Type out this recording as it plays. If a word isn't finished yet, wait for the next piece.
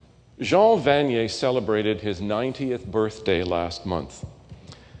Jean Vanier celebrated his 90th birthday last month.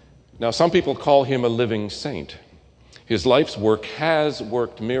 Now, some people call him a living saint. His life's work has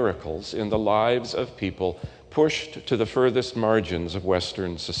worked miracles in the lives of people pushed to the furthest margins of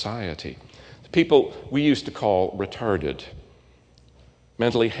Western society. The people we used to call retarded,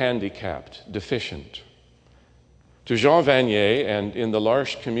 mentally handicapped, deficient. To Jean Vanier and in the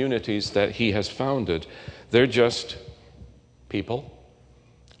L'Arche communities that he has founded, they're just people,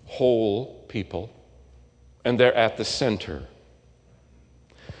 whole people, and they're at the center.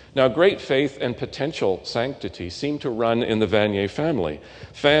 Now, great faith and potential sanctity seem to run in the Vanier family.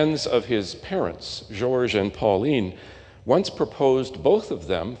 Fans of his parents, Georges and Pauline, once proposed both of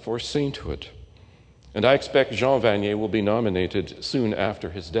them for sainthood. And I expect Jean Vanier will be nominated soon after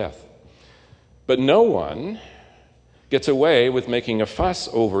his death. But no one gets away with making a fuss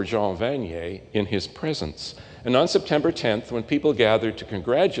over Jean Vanier in his presence. And on September 10th, when people gathered to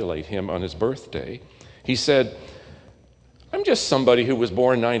congratulate him on his birthday, he said, "I'm just somebody who was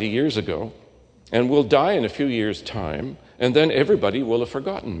born 90 years ago and will die in a few years' time, and then everybody will have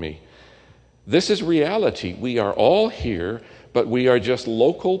forgotten me. This is reality. We are all here, but we are just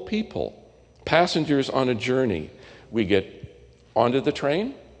local people, passengers on a journey. We get onto the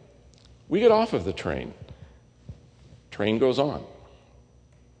train, we get off of the train. Train goes on."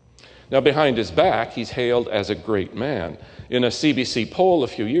 Now, behind his back, he's hailed as a great man. In a CBC poll a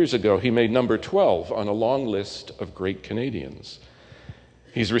few years ago, he made number 12 on a long list of great Canadians.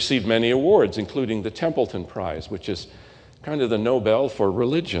 He's received many awards, including the Templeton Prize, which is kind of the Nobel for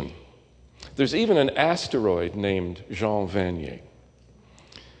religion. There's even an asteroid named Jean Vanier.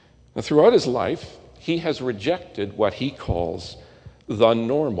 Now, throughout his life, he has rejected what he calls the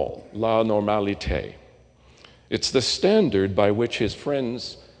normal, la normalité. It's the standard by which his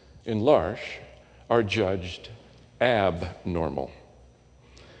friends in L'Arche are judged abnormal.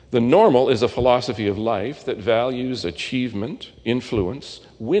 The normal is a philosophy of life that values achievement, influence,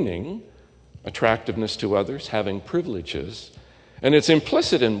 winning, attractiveness to others, having privileges, and it's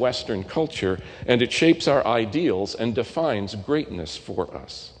implicit in Western culture, and it shapes our ideals and defines greatness for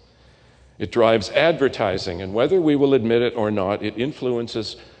us. It drives advertising, and whether we will admit it or not, it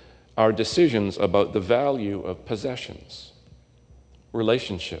influences our decisions about the value of possessions,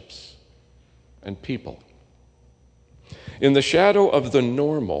 relationships, and people. In the shadow of the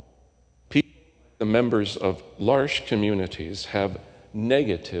normal, people, the members of L'Arche communities, have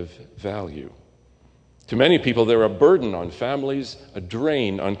negative value. To many people, they're a burden on families, a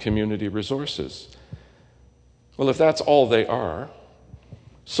drain on community resources. Well, if that's all they are,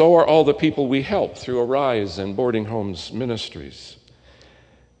 so are all the people we help through Arise and Boarding Homes Ministries,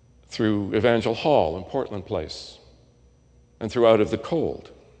 through Evangel Hall and Portland Place, and through Out of the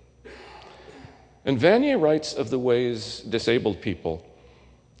Cold. And Vanier writes of the ways disabled people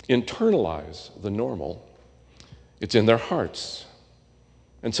internalize the normal. It's in their hearts.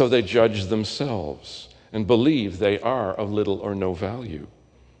 And so they judge themselves and believe they are of little or no value.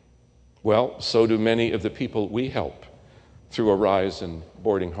 Well, so do many of the people we help through Arise and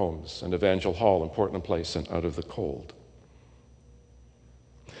Boarding Homes and Evangel Hall and Portland Place and Out of the Cold.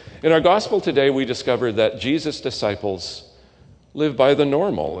 In our gospel today, we discover that Jesus' disciples live by the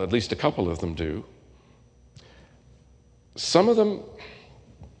normal, at least a couple of them do. Some of them,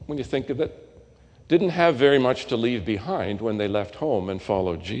 when you think of it, didn't have very much to leave behind when they left home and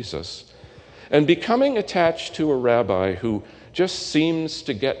followed Jesus. And becoming attached to a rabbi who just seems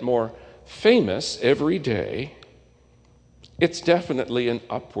to get more famous every day, it's definitely an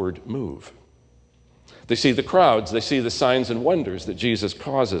upward move. They see the crowds, they see the signs and wonders that Jesus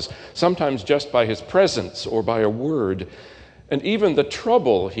causes, sometimes just by his presence or by a word. And even the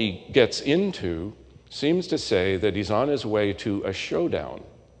trouble he gets into seems to say that he's on his way to a showdown,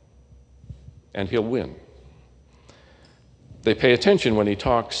 and he'll win. They pay attention when he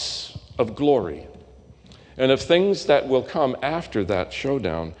talks of glory and of things that will come after that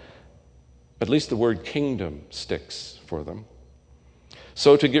showdown. At least the word kingdom sticks for them.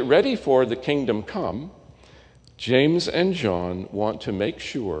 So to get ready for the kingdom come, James and John want to make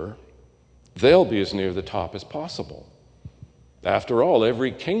sure they'll be as near the top as possible. After all,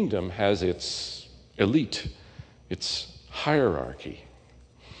 every kingdom has its elite, its hierarchy.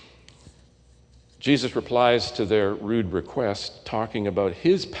 Jesus replies to their rude request, talking about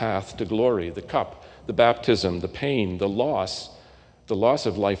his path to glory, the cup, the baptism, the pain, the loss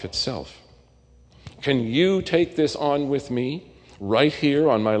of life itself. Can you take this on with me, right here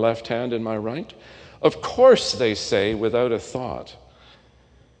on my left hand and my right? Of course, they say, without a thought.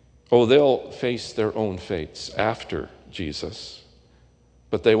 Oh, they'll face their own fates after Jesus,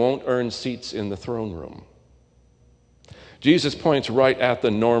 but they won't earn seats in the throne room. Jesus points right at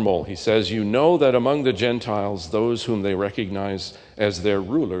the normal. He says, "You know that among the Gentiles, those whom they recognize as their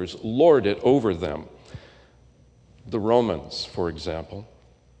rulers lord it over them." The Romans, for example.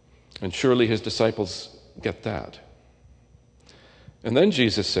 And surely his disciples get that. And then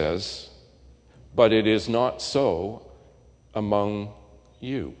Jesus says, "But it is not so among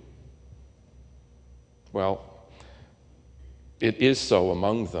you." Well, it is so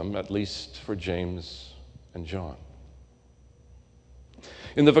among them, at least for James and John.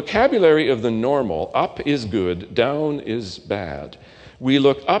 In the vocabulary of the normal, up is good, down is bad. We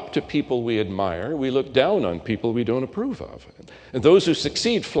look up to people we admire. We look down on people we don't approve of. And those who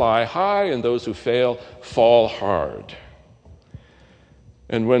succeed fly high, and those who fail fall hard.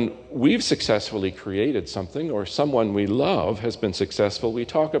 And when we've successfully created something, or someone we love has been successful, we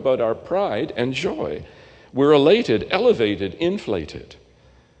talk about our pride and joy. We're elated, elevated, inflated.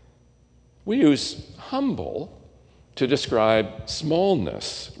 We use humble to describe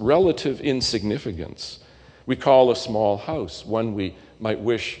smallness, relative insignificance. We call a small house, one we might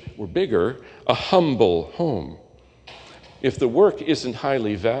wish were bigger, a humble home. If the work isn't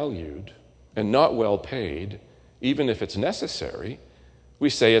highly valued and not well paid, even if it's necessary, we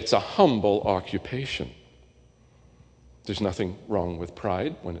say it's a humble occupation. There's nothing wrong with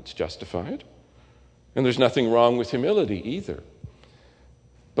pride when it's justified, and there's nothing wrong with humility either.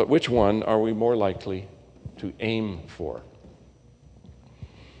 But which one are we more likely to aim for?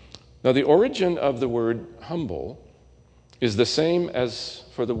 Now, the origin of the word humble is the same as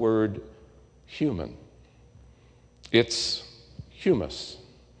for the word human. It's humus.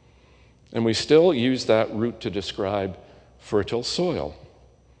 And we still use that root to describe fertile soil.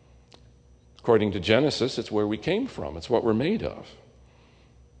 According to Genesis, it's where we came from. It's what we're made of.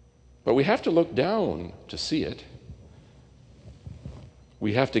 But we have to look down to see it.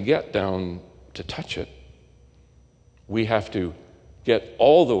 We have to get down to touch it. We have to get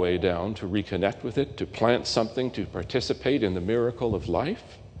all the way down to reconnect with it, to plant something, to participate in the miracle of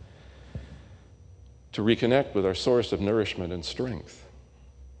life, to reconnect with our source of nourishment and strength.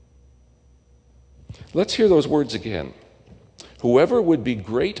 Let's hear those words again. "Whoever would be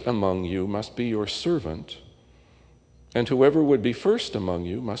great among you must be your servant, and whoever would be first among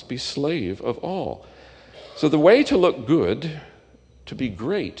you must be slave of all." So the way to look good, to be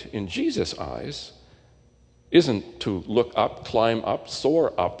great in Jesus' eyes, isn't to look up, climb up,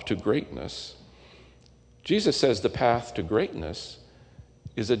 soar up to greatness. Jesus says the path to greatness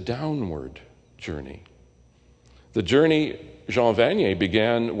is a downward journey. The journey Jean Vanier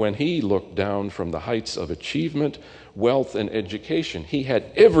began when he looked down from the heights of achievement, wealth, and education. He had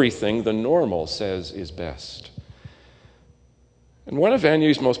everything the normal says is best. And one of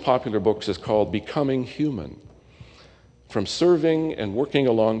Vanier's most popular books is called Becoming Human. From serving and working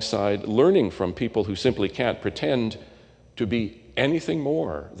alongside, learning from people who simply can't pretend to be anything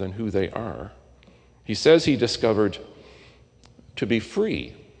more than who they are, he says he discovered to be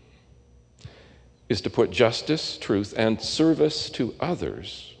free is to put justice, truth, and service to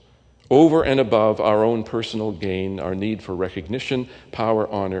others over and above our own personal gain, our need for recognition, power,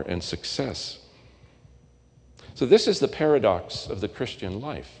 honor, and success. So this is the paradox of the Christian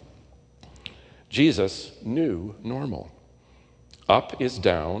life. Jesus knew normal. Up is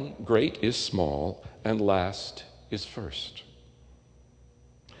down, great is small, and last is first.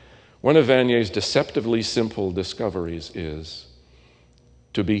 One of Vanier's deceptively simple discoveries is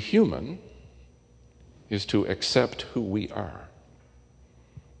to be human is to accept who we are,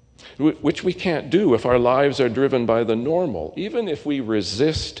 which we can't do if our lives are driven by the normal. Even if we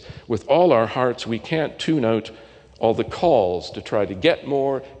resist with all our hearts, we can't tune out all the calls to try to get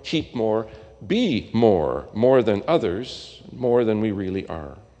more, keep more, be more than others, more than we really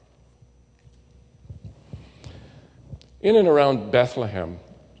are. In and around Bethlehem,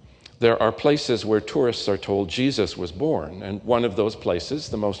 there are places where tourists are told Jesus was born, and one of those places,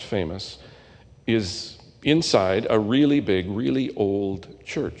 the most famous, is inside a really big, really old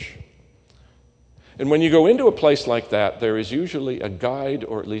church. And when you go into a place like that, there is usually a guide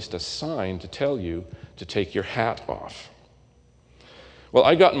or at least a sign to tell you to take your hat off. Well,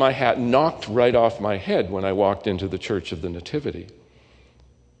 I got my hat knocked right off my head when I walked into the Church of the Nativity.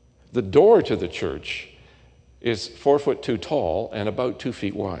 The door to the church is 4'2" tall and about 2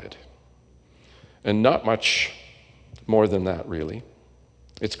 feet wide. And not much more than that, really.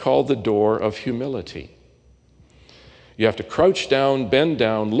 It's called the door of humility. You have to crouch down, bend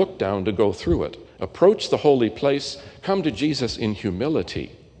down, look down to go through it. Approach the holy place, come to Jesus in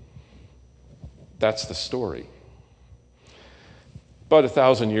humility. That's the story. About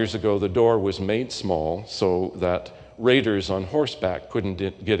 1,000 years ago, the door was made small so that raiders on horseback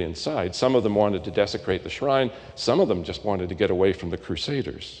couldn't get inside. Some of them wanted to desecrate the shrine. Some of them just wanted to get away from the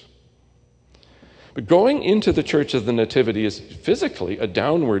Crusaders. But going into the Church of the Nativity is physically a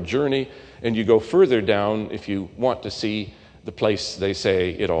downward journey, and you go further down if you want to see the place they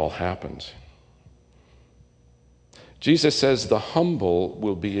say it all happened. Jesus says the humble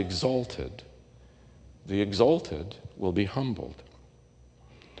will be exalted. The exalted will be humbled.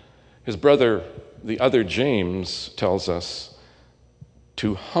 His brother, the other James, tells us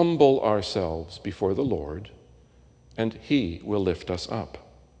to humble ourselves before the Lord, and he will lift us up.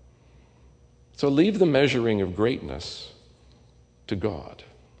 So leave the measuring of greatness to God.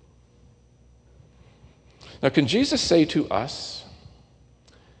 Now, can Jesus say to us,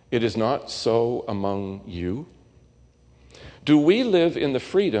 "It is not so among you"? Do we live in the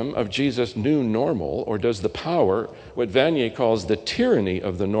freedom of Jesus' new normal, or does the power, what Vanier calls the tyranny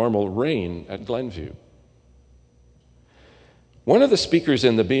of the normal, reign at Glenview? One of the speakers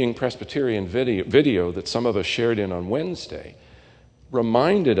in the Being Presbyterian video that some of us shared in on Wednesday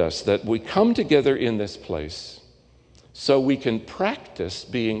reminded us that we come together in this place so we can practice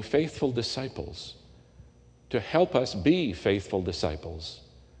being faithful disciples to help us be faithful disciples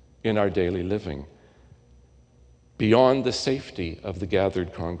in our daily living, beyond the safety of the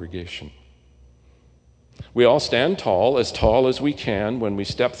gathered congregation. We all stand tall as we can when we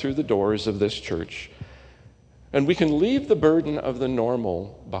step through the doors of this church, and we can leave the burden of the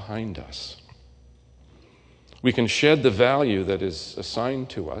normal behind us. We can shed the value that is assigned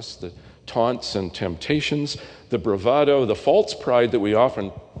to us, the taunts and temptations, the bravado, the false pride that we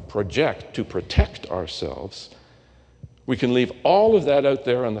often project to protect ourselves. We can leave all of that out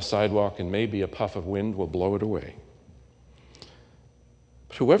there on the sidewalk, and maybe a puff of wind will blow it away.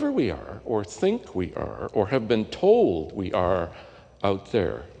 But whoever we are, or think we are, or have been told we are out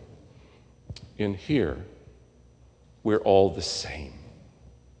there, in here, we're all the same.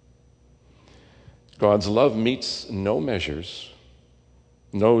 God's love meets no measures,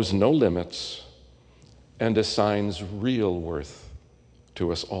 knows no limits, and assigns real worth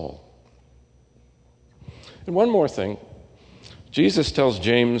to us all. And one more thing. Jesus tells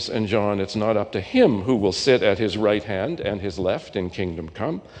James and John it's not up to him who will sit at his right hand and his left in kingdom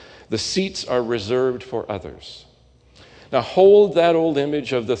come. The seats are reserved for others. Now hold that old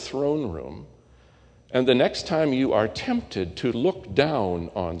image of the throne room, and the next time you are tempted to look down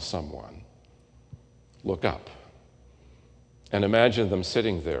on someone, look up and imagine them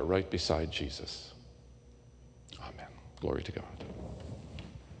sitting there right beside Jesus. Amen. Glory to God.